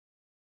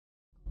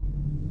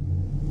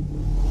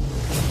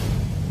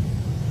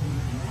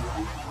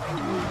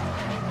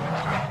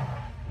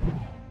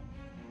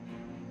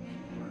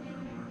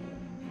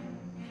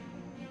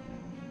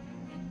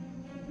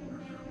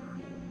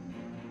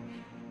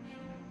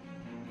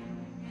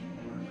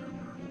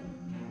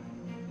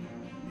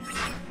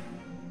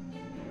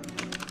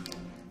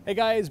Hey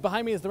guys,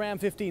 behind me is the Ram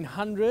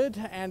 1500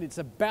 and it's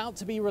about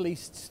to be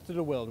released to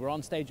the world. We're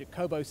on stage at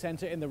Cobo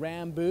Center in the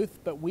Ram booth,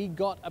 but we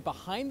got a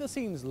behind the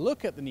scenes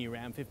look at the new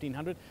Ram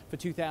 1500 for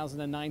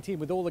 2019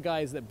 with all the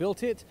guys that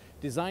built it,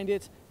 designed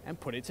it, and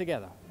put it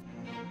together.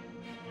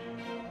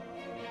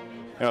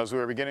 You know, as we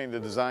were beginning to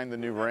design the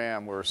new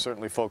Ram, we were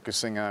certainly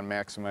focusing on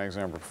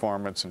maximizing our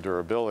performance and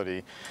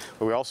durability,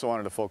 but we also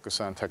wanted to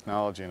focus on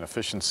technology and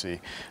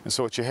efficiency. And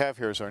so what you have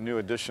here is our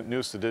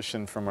newest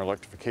addition from our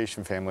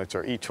electrification family. It's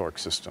our e-torque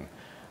system.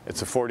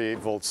 It's a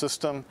 48-volt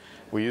system.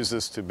 We use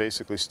this to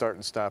basically start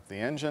and stop the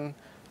engine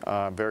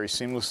very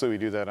seamlessly. We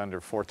do that under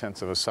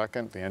 0.4 of a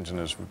second. The engine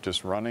is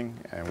just running,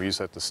 and we use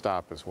that to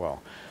stop as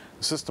well.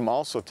 The system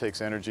also takes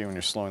energy when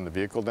you're slowing the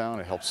vehicle down.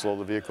 It helps slow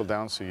the vehicle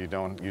down so you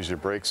don't use your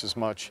brakes as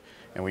much.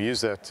 And we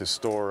use that to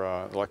store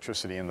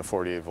electricity in the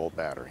 48-volt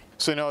battery.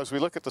 So, you know, as we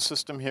look at the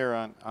system here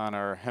on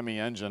our Hemi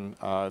engine,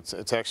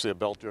 it's actually a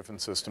belt-driven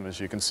system, as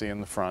you can see in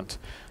the front.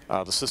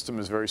 The system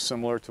is very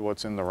similar to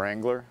what's in the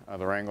Wrangler.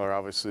 The Wrangler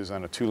obviously is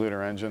on a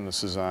 2-liter engine.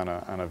 This is on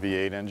a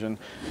V8 engine.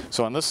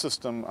 So on this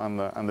system, on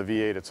the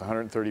V8, it's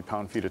 130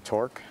 pound-feet of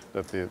torque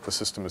that the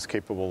system is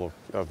capable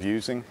of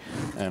using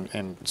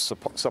and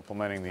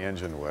supplementing the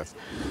engine with.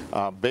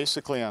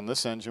 Basically on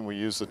this engine, we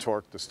use the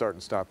torque to start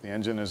and stop the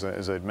engine,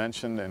 as I'd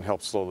mentioned, and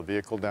help slow the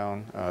vehicle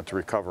down to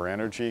recover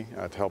energy,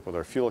 to help with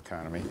our fuel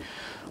economy.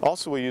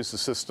 Also, we use the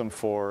system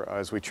for,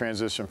 as we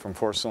transition from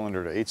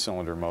 4-cylinder to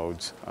 8-cylinder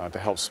modes, to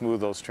help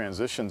smooth those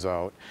transitions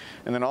out.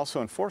 And then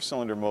also in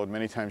 4-cylinder mode,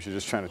 many times you're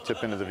just trying to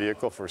tip into the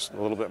vehicle for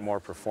a little bit more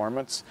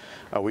performance.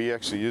 We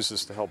actually use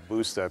this to help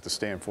boost that to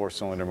stay in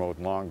 4-cylinder mode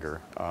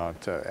longer,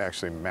 to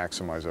actually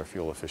maximize our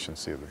fuel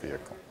efficiency of the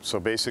vehicle. So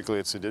basically,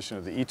 it's the addition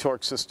of the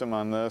e-torque system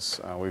on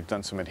this. We've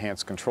done some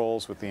enhanced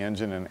controls with the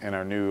engine and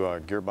our new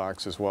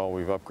gearbox as well.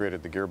 We've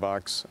upgraded the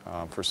gearbox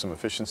for some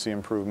efficiency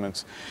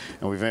improvements,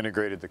 and we've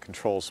integrated the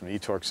controls from the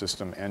e-torque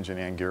system, engine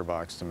and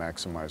gearbox to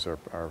maximize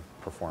our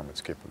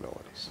performance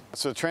capabilities.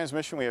 So the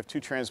transmission, we have 2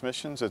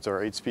 transmissions. It's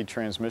our 8-speed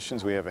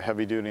transmissions. We have a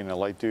heavy-duty and a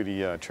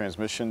light-duty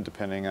transmission,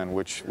 depending on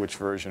which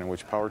version and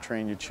which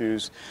powertrain you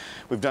choose.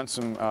 We've done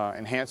some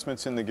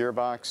enhancements in the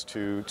gearbox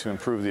to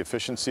improve the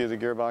efficiency of the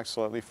gearbox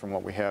slightly from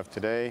what we have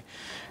today.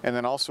 And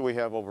then also we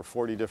have over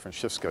 40 different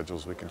shift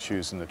schedules we can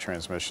choose in the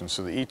transmission.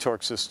 So the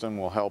e-torque system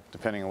will help,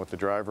 depending on what the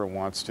driver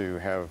wants to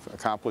have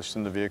accomplished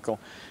in the vehicle.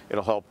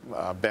 It'll help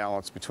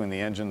balance between the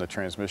engine, the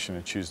transmission,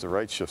 and choose the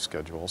right shift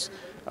schedules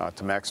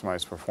to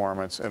maximize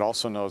performance. It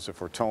also knows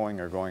if we're towing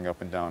or going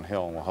up and down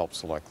hill, and will help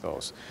select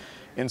those.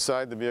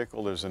 Inside the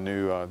vehicle, there's a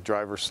new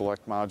driver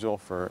select module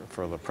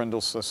for the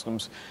Prindle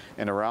systems,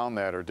 and around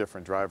that are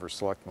different driver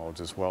select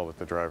modes as well that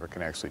the driver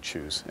can actually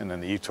choose. And then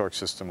the e-torque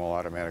system will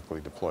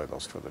automatically deploy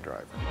those for the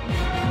driver.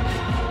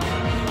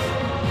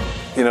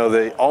 You know,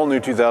 the all-new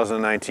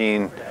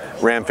 2019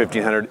 Ram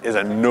 1500 is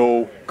a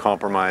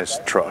no-compromise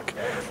truck,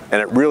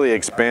 and it really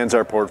expands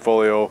our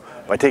portfolio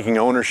by taking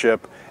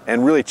ownership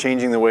and really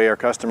changing the way our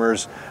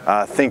customers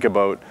think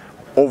about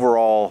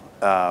overall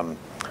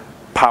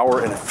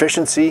power and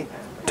efficiency,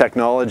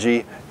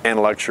 technology, and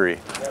luxury.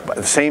 But at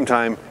the same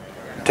time,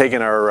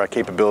 taking our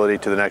capability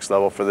to the next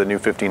level for the new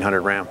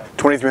 1500 Ram.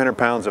 2,300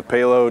 pounds of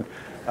payload,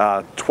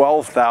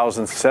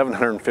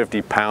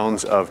 12,750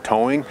 pounds of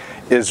towing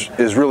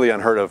is really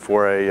unheard of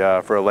for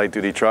a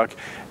light-duty truck,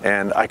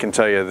 and I can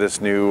tell you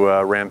this new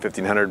Ram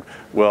 1500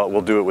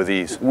 will do it with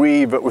ease.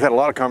 We've had a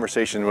lot of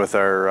conversation with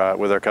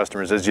our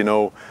customers. As you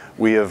know,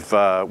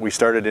 we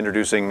started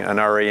introducing an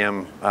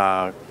RAM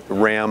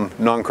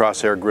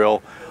non-crosshair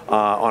grille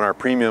on our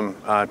premium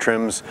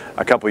trims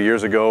a couple of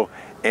years ago,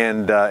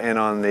 and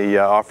on the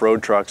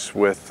off-road trucks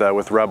with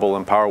Rebel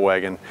and Power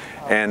Wagon,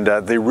 and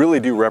they really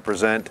do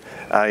represent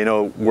you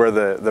know, where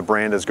the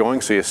brand is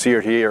going. So you see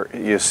it here,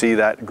 you see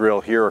that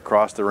grille here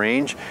across the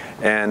range,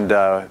 and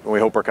we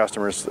hope our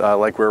customers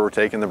like where we're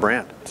taking the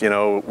brand. You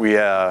know, we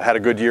had a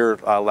good year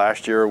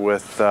last year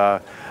with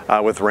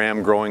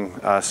Ram growing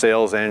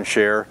sales and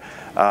share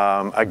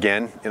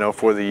again, you know,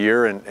 for the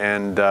year,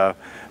 and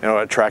you know,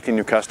 attracting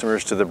new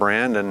customers to the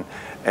brand,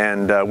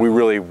 and we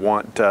really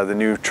want the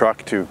new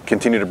truck to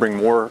continue to bring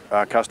more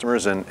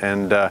customers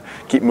and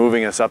keep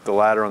moving us up the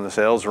ladder on the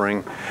sales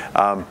ring.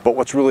 But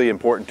what's really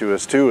important to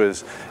us too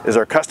is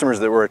our customers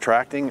that we're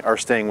attracting are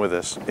staying with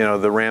us. You know,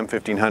 the Ram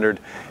 1500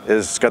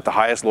 has got the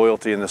highest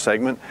loyalty in the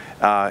segment,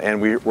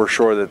 and we're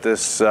sure that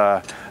this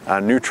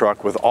new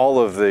truck, with all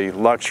of the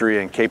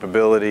luxury and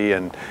capability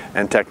and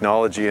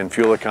technology and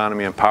fuel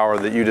economy and power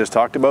that you just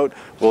talked about,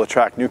 will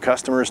attract new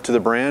customers to the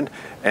brand,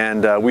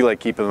 and we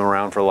like keeping them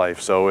around for life.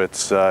 So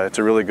it's a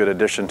really good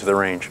addition to the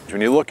range.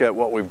 When you look at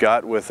what we've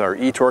got with our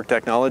e-torque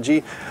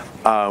technology,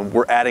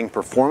 we're adding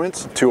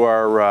performance to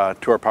our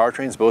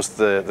powertrains, both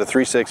the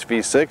 3.6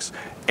 V6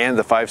 and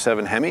the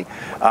 5.7 Hemi,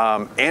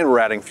 and we're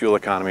adding fuel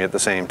economy at the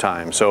same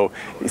time. So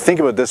you think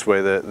about it this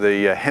way,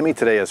 the Hemi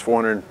today has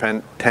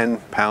 410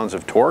 pounds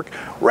of torque.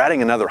 We're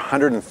adding another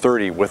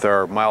 130 with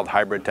our mild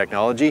hybrid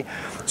technology.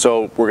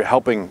 So we're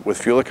helping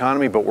with fuel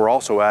economy, but we're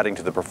also adding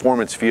to the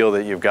performance feel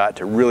that you've got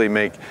to really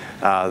make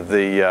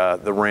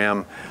the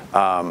Ram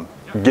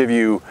give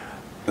you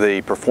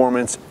the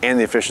performance and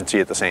the efficiency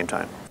at the same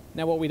time.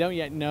 Now, what we don't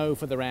yet know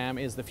for the Ram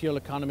is the fuel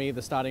economy,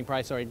 the starting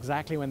price, or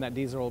exactly when that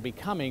diesel will be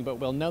coming, but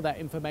we'll know that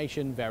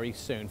information very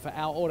soon. For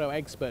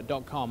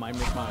OurAutoExpert.com, I'm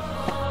Rick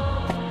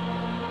Miles.